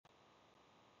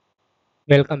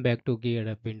Welcome back to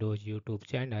GearUpWindows YouTube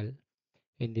channel.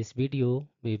 In this video,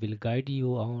 we will guide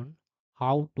you on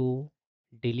how to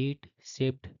delete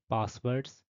saved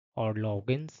passwords or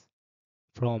logins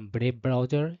from Brave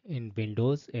browser in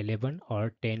Windows 11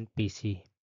 or 10 PC.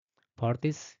 For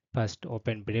this, first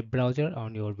open Brave browser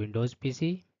on your Windows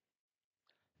PC.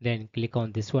 Then click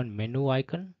on this one menu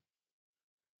icon.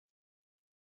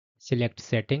 Select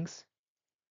Settings.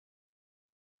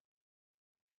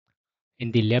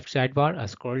 In the left sidebar,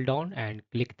 scroll down and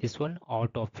click this one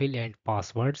Autofill and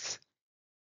Passwords.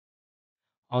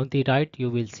 On the right,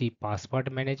 you will see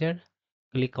Password Manager.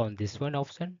 Click on this one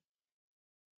option.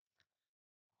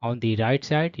 On the right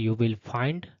side, you will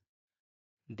find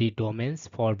the domains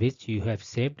for which you have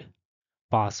saved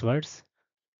passwords.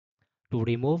 To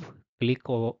remove, click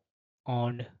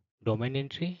on domain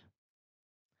entry.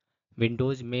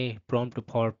 Windows may prompt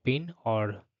for PIN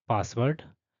or password.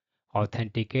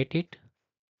 Authenticate it.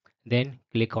 Then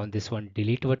click on this one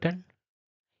delete button.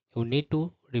 You need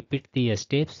to repeat the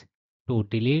steps to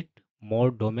delete more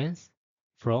domains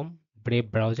from Brave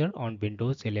browser on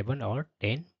Windows 11 or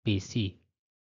 10 PC.